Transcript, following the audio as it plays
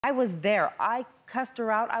I was there. I cussed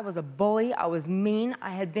her out. I was a bully. I was mean. I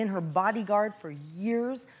had been her bodyguard for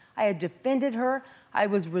years. I had defended her. I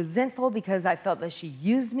was resentful because I felt that she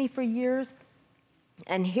used me for years.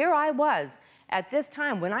 And here I was at this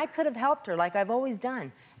time when I could have helped her like I've always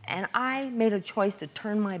done. And I made a choice to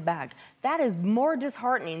turn my back. That is more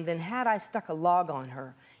disheartening than had I stuck a log on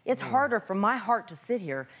her. It's harder for my heart to sit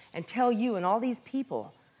here and tell you and all these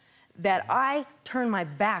people that I turned my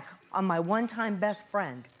back on my one-time best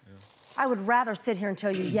friend. I would rather sit here and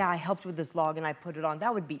tell you, yeah, I helped with this log and I put it on.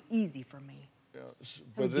 That would be easy for me.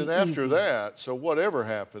 But then after that, so whatever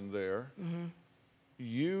happened there,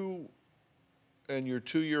 you and your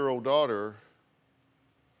 2-year-old daughter,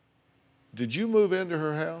 did you move into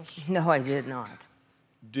her house? No, I did not.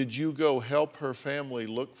 Did you go help her family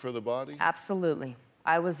look for the body? Absolutely.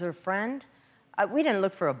 I was her friend. We didn't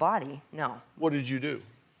look for a body, no. What did you do?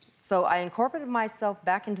 So I incorporated myself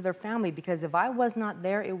back into their family because if I was not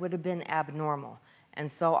there, it would have been abnormal. And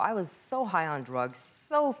so I was so high on drugs,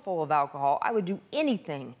 so full of alcohol, I would do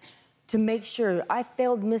anything to make sure I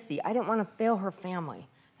failed Missy. I didn't want to fail her family.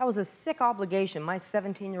 That was a sick obligation my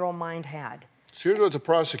 17-year-old mind had. So here's what the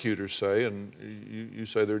prosecutors say, and you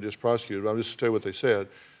say they're just prosecutors, but I'm just going to tell you what they said.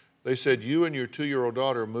 They said you and your 2-year-old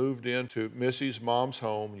daughter moved into Missy's mom's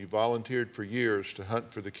home. You volunteered for years to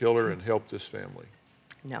hunt for the killer and help this family.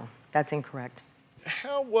 No, that's incorrect.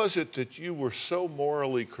 How was it that you were so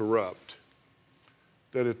morally corrupt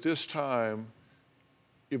that at this time,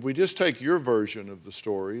 if we just take your version of the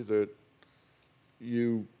story, that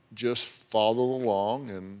you just followed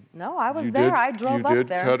along and... No, I was there. I drove up there. You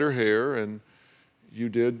did cut her hair and you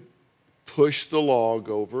did push the log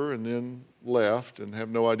over and then left and have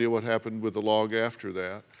no idea what happened with the log after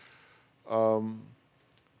that.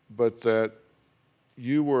 But that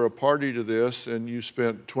you were a party to this and you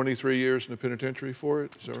spent 23 years in the penitentiary for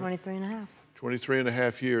it? 23 and a half. 23 and a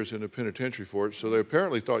half years in the penitentiary for it. So they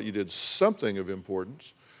apparently thought you did something of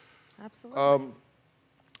importance. Absolutely.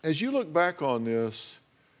 As you look back on this,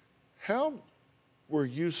 how were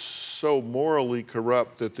you so morally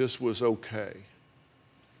corrupt that this was okay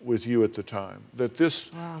with you at the time? That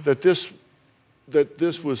this, wow. that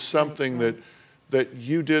this was something that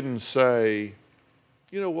you didn't say,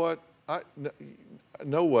 you know what,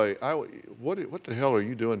 no way, what the hell are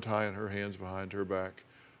you doing tying her hands behind her back?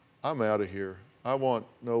 I'm out of here. I want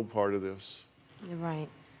no part of this. You're right.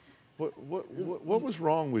 What was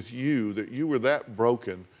wrong with you that you were that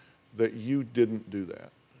broken that you didn't do that?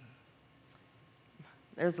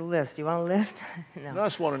 There's a list. You want a list? No. No, I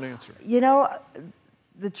just want an answer. You know,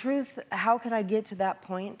 the truth, how could I get to that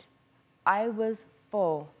point? I was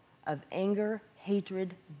full of anger,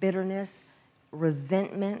 hatred, bitterness,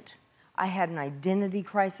 resentment. I had an identity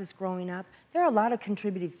crisis growing up. There are a lot of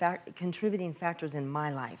contributing factors in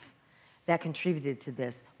my life that contributed to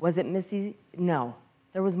this. Was it Missy? No.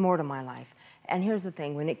 There was more to my life. And here's the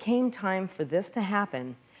thing. When it came time for this to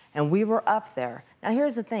happen, and we were up there. Now,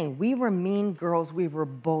 here's the thing. We were mean girls. We were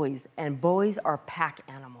bullies, and bullies are pack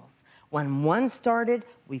animals. When one started,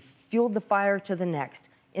 we fueled the fire to the next.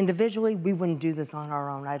 Individually, we wouldn't do this on our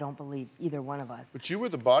own, I don't believe, either one of us. But you were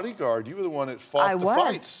the bodyguard. You were the one that fought the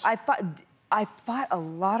fights. I fought a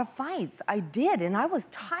lot of fights. I did, and I was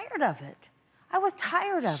tired of it. I was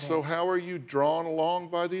tired of it. So how are you drawn along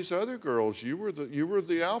by these other girls? You were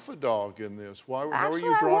the alpha dog in this. How are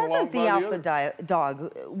you drawn along by the other? Actually, I wasn't the alpha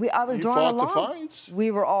dog. I was drawn along. You fought the fights?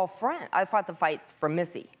 We were all friends. I fought the fights for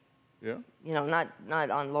Missy. Yeah. You know, not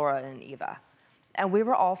on Laura and Eva. And we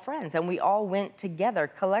were all friends, and we all went together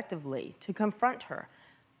collectively to confront her.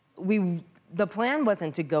 The plan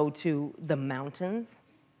wasn't to go to the mountains.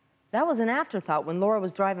 That was an afterthought when Laura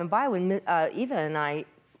was driving by, when Eva and I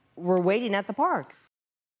were waiting at the park.